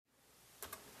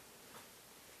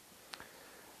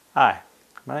Hi,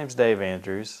 my name is Dave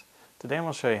Andrews. Today I'm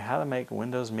going to show you how to make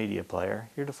Windows Media Player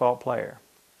your default player.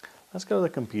 Let's go to the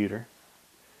computer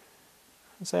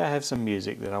and say I have some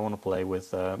music that I want to play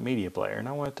with Media Player and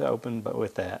I want it to open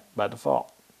with that by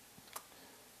default.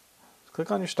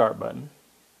 Click on your Start button.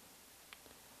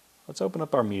 Let's open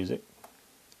up our music.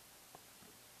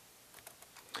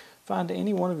 Find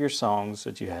any one of your songs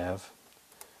that you have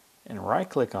and right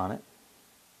click on it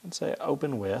and say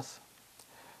Open With.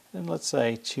 And let's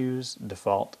say choose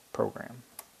Default Program.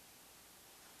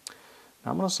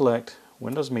 Now I'm going to select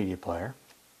Windows Media Player,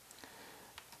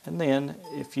 and then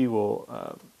if you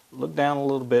will look down a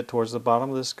little bit towards the bottom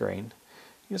of the screen,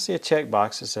 you'll see a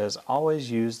checkbox that says always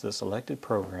use the selected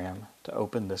program to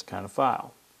open this kind of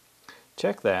file.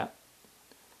 Check that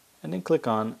and then click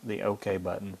on the OK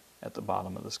button at the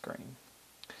bottom of the screen.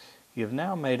 You have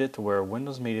now made it to where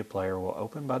Windows Media Player will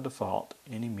open by default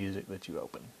any music that you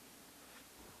open.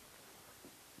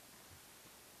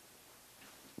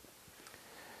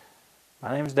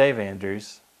 My name is Dave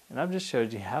Andrews, and I've just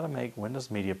showed you how to make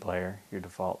Windows Media Player your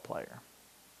default player.